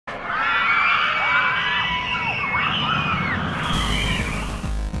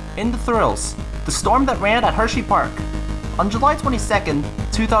in the thrills, the storm that ran at Hersheypark. On July 22nd,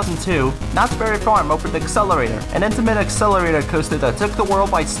 2002, Knott's Berry Farm opened Accelerator, an intimate accelerator coaster that took the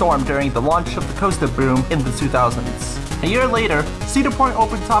world by storm during the launch of the coaster boom in the 2000s. A year later, Cedar Point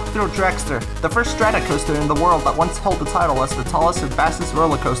opened Top Thrill Dragster, the first strata coaster in the world that once held the title as the tallest and fastest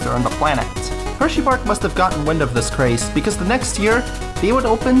roller coaster on the planet. Hersheypark must have gotten wind of this craze, because the next year, they would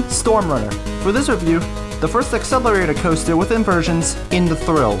open Storm Runner. For this review, the first accelerator coaster with inversions in the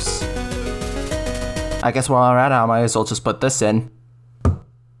thrills. I guess while we're at it, I might as well just put this in.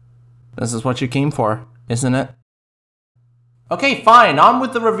 This is what you came for, isn't it? Okay, fine, on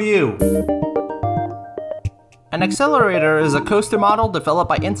with the review! An accelerator is a coaster model developed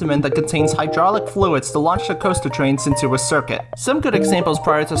by Intamin that contains hydraulic fluids to launch the coaster trains into a circuit. Some good examples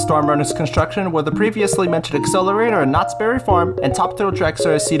prior to Storm Runner's construction were the previously mentioned accelerator at Knott's Berry Farm and Top Thrill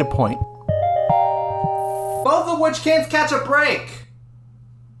Dragster at Cedar Point. Both of which can't catch a break!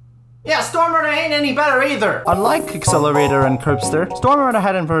 Yeah, Storm Runner ain't any better either! Unlike Accelerator and Curbster, Storm Runner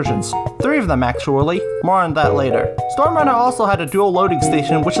had inversions. 3 of them actually, more on that later. Storm Runner also had a dual loading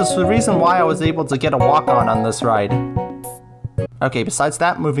station, which is the reason why I was able to get a walk-on this ride. Okay, besides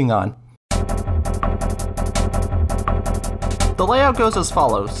that, moving on. The layout goes as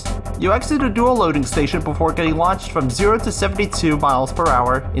follows. You exit a dual loading station before getting launched from 0 to 72 miles per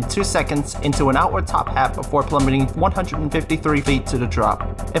hour in 2 seconds into an outward top hat before plummeting 153 feet to the drop.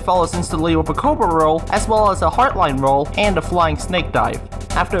 It follows instantly with a cobra roll, as well as a heartline roll and a flying snake dive.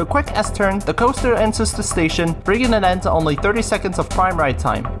 After a quick S-turn, the coaster enters the station, bringing an end to only 30 seconds of prime ride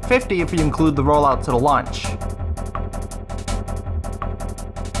time, 50 if you include the rollout to the launch.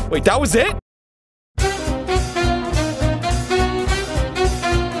 Wait, that was it?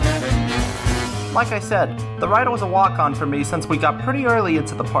 Like I said, the ride was a walk-on for me since we got pretty early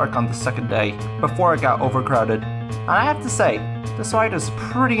into the park on the second day, before it got overcrowded. And I have to say, this ride is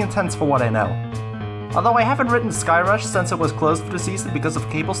pretty intense for what I know. Although I haven't ridden Skyrush since it was closed for the season because of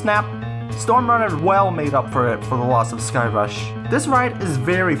cable snap, Storm Runner well made up for it for the loss of Skyrush. This ride is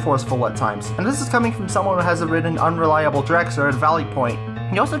very forceful at times, and this is coming from someone who hasn't ridden Unreliable Dragster at Valley Point.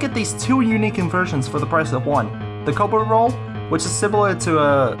 You also get these 2 unique inversions for the price of 1. The Cobra Roll, which is similar to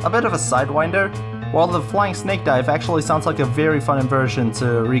a bit of a Sidewinder, while the Flying Snake Dive actually sounds like a very fun inversion to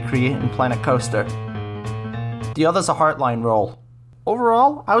recreate in Planet Coaster. The other's a Heartline Roll.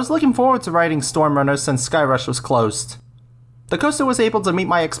 Overall, I was looking forward to riding Storm Runner since Skyrush was closed. The coaster was able to meet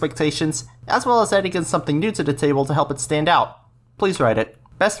my expectations, as well as adding in something new to the table to help it stand out. Please ride it.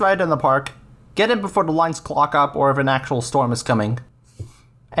 Best ride in the park. Get in before the lines clock up or if an actual storm is coming.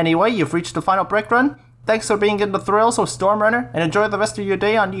 Anyway, you've reached the final brick run. Thanks for being in the thrills of Storm Runner, and enjoy the rest of your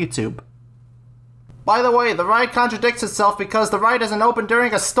day on YouTube. By the way, the ride contradicts itself because the ride isn't open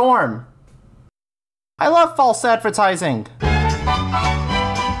during a storm. I love false advertising.